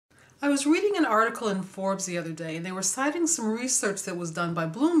I was reading an article in Forbes the other day, and they were citing some research that was done by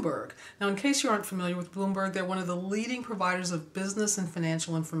Bloomberg. Now, in case you aren't familiar with Bloomberg, they're one of the leading providers of business and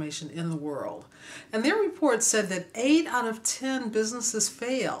financial information in the world. And their report said that 8 out of 10 businesses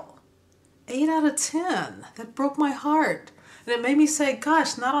fail. 8 out of 10. That broke my heart. And it made me say,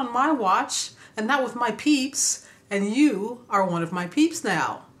 gosh, not on my watch, and not with my peeps, and you are one of my peeps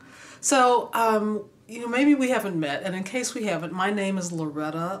now. So, maybe we haven't met, and in case we haven't, my name is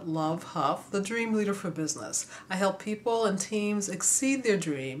Loretta Love Huff, the Dream Leader for Business. I help people and teams exceed their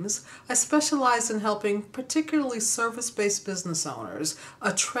dreams. I specialize in helping particularly service-based business owners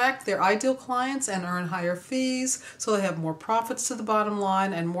attract their ideal clients and earn higher fees so they have more profits to the bottom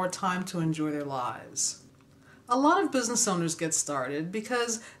line and more time to enjoy their lives. A lot of business owners get started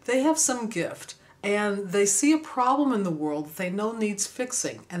because they have some gift, and they see a problem in the world that they know needs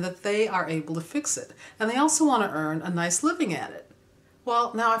fixing and that they are able to fix it. And they also want to earn a nice living at it.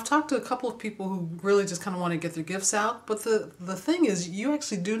 Well, now I've talked to a couple of people who really just kind of want to get their gifts out, but the thing is you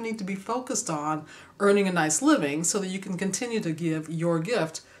actually do need to be focused on earning a nice living so that you can continue to give your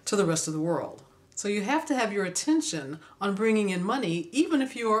gift to the rest of the world. So you have to have your attention on bringing in money. Even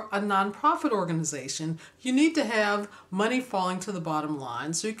if you're a nonprofit organization, you need to have money falling to the bottom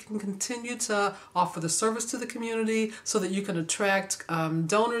line so you can continue to offer the service to the community, so that you can attract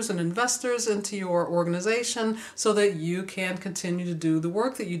donors and investors into your organization so that you can continue to do the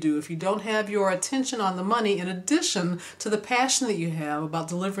work that you do. If you don't have your attention on the money, in addition to the passion that you have about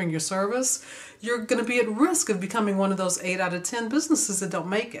delivering your service, you're going to be at risk of becoming one of those 8 out of 10 businesses that don't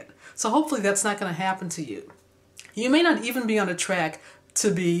make it. So hopefully that's not going to happen to you. You may not even be on a track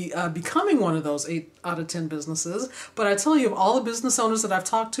to be becoming one of those 8 out of 10 businesses, but I tell you, of all the business owners that I've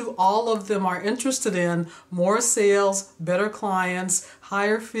talked to, all of them are interested in more sales, better clients,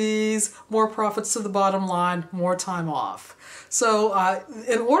 higher fees, more profits to the bottom line, more time off. So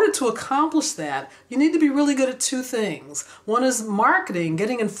in order to accomplish that, you need to be really good at 2 things. One is marketing,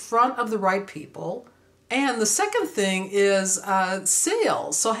 getting in front of the right people. And the second thing is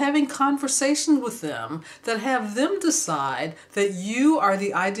sales. So having conversations with them that have them decide that you are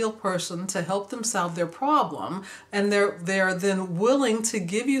the ideal person to help them solve their problem, and they're then willing to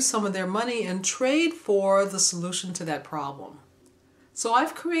give you some of their money in trade for the solution to that problem. So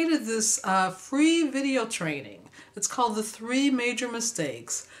I've created this free video training. It's called the 3 Major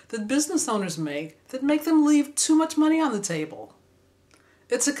Mistakes that business owners make that make them leave too much money on the table.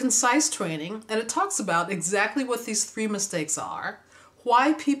 It's a concise training, and it talks about exactly what these 3 mistakes are,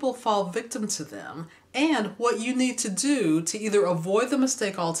 why people fall victim to them, and what you need to do to either avoid the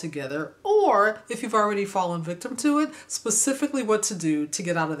mistake altogether, or if you've already fallen victim to it, specifically what to do to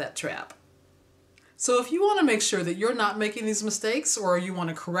get out of that trap. So if you want to make sure that you're not making these mistakes, or you want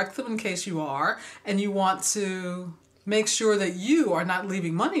to correct them in case you are, and you want to make sure that you are not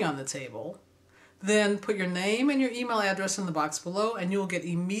leaving money on the table, then put your name and your email address in the box below, and you'll get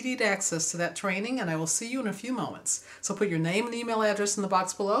immediate access to that training, and I will see you in a few moments. So put your name and email address in the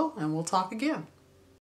box below, and we'll talk again.